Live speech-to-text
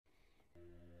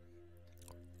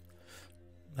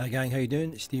Hi gang, how you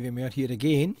doing? Stevie Mayer here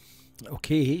again.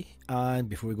 Okay, and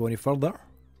before we go any further,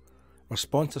 our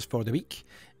sponsors for the week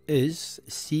is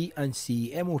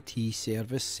C&C MOT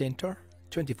Service Centre,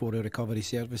 24-hour recovery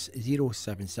service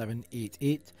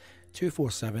 07788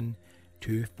 247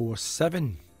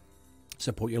 247.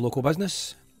 Support your local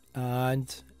business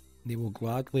and they will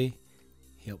gladly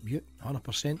help you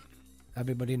 100%.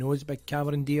 Everybody knows Big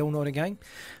Cameron deal, not a gang,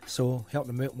 so help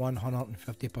them out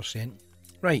 150%.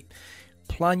 Right.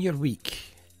 Plan your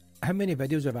week. How many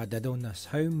videos have I did on this?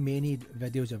 How many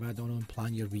videos have I done on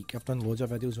plan your week? I've done loads of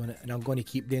videos on it and I'm going to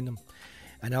keep doing them.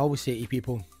 And I always say to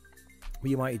people, what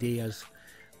you want to do is,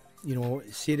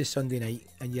 say the Sunday night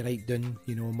and you write down,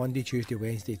 Monday, Tuesday,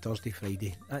 Wednesday, Thursday,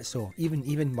 Friday. That's all.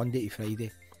 Even Monday to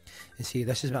Friday. And say,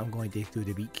 this is what I'm going to do through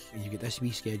the week. And you get this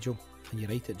wee schedule and you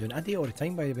write it down. I do it all the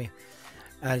time, by the way.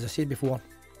 And as I said before,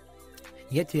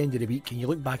 you get to the end of the week and you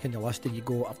look back on the list and you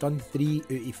go, I've done 3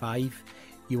 out of 5.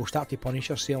 You will start to punish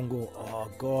yourself and go,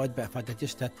 oh God, but if I did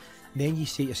just that. Then you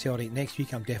say to yourself, right, next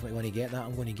week I'm definitely going to get that.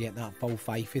 I'm going to get that full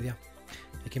 5 for there.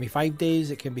 It can be 5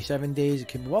 days, it can be 7 days, it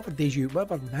can be how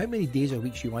many days or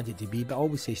weeks you want it to be. But I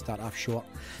always say start off short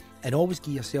and always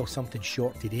give yourself something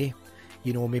short today.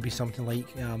 Maybe something like,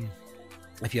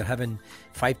 if you're having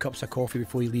 5 cups of coffee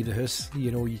before you leave the house,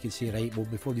 you can say, right, well,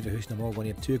 before I leave the house, I'm going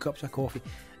to have 2 cups of coffee.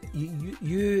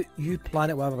 You plan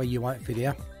it whatever way you want for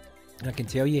there. And I can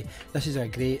tell you, this is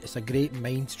it's a great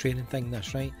mind training thing,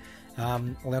 this, right?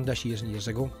 I learned this years and years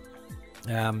ago.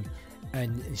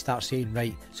 And start saying,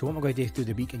 right, so what am I going to do through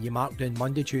the week? And you mark down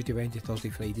Monday, Tuesday, Wednesday, Thursday,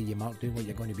 Friday, you mark down what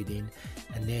you're going to be doing.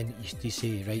 And then you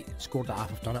say, right, scored it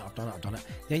off, I've done it.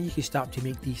 Then you can start to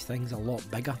make these things a lot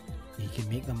bigger. You can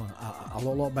make them a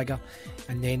lot bigger.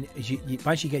 And then as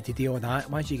once you get to do all that,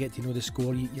 once you get to know the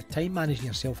score, you're time managing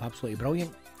yourself absolutely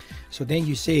brilliant. So then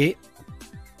you say,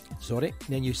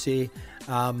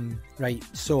 right,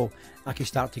 so I can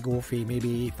start to go for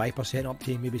maybe 5% up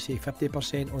to maybe say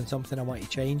 50% on something I want to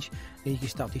change. Then you can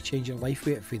start to change your life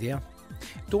with it for there.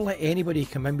 Don't let anybody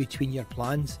come in between your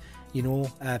plans.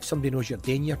 If somebody knows you're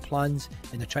doing your plans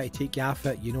and they try to take you off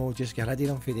it, just get rid of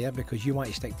them for there, because you want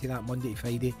to stick to that Monday to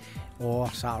Friday or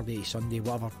Saturday to Sunday,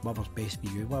 whatever's best for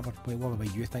you, whatever way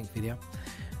you think for there.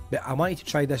 But I want you to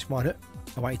try this one out.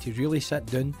 I want you to really sit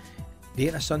down, do it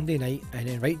on a Sunday night, and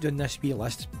then write down this wee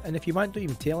list. And if you want, don't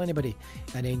even tell anybody,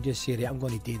 and then just say, right, I'm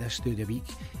going to do this through the week,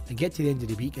 and get to the end of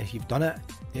the week, and if you've done it,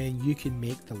 then you can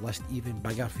make the list even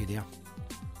bigger for there.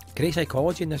 Great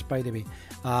psychology in this, by the way.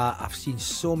 I've seen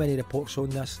so many reports on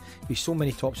this with so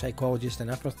many top psychologists and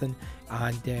everything,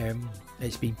 and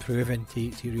it's been proven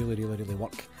to really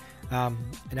work.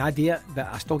 And I do it, but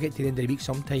I still get to the end of the week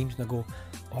sometimes and I go,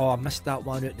 oh, I missed that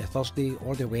one out the Thursday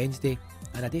or the Wednesday,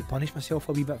 and I do punish myself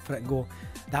a wee bit for it and go,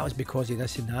 that was because of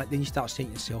this and that. Then you start saying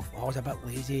to yourself, oh, I was a bit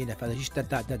lazy, and if I just did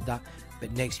that,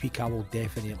 but next week I will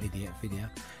definitely do it for there.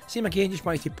 Same again, just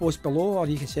want you to post below, or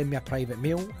you can send me a private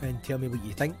mail and tell me what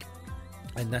you think.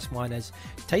 And this one is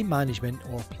time management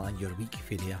or plan your week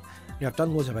for there. I've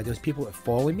done loads of videos. People that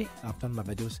follow me, I've done my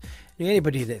videos.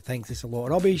 Anybody that thinks it's a lot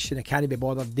of rubbish and I can't be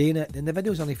bothered doing it, then the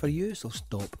video's only for you, so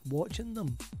stop watching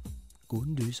them. Go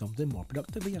and do something more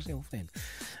productive with yourself then.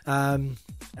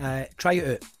 Try it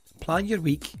out. Plan your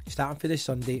week, starting for this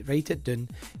Sunday, write it down,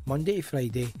 Monday to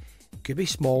Friday, could be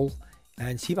small,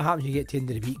 and see what happens when you get to the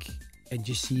end of the week, and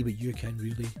just see what you can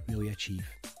really achieve.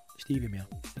 Stevie Mayer,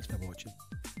 thanks for watching.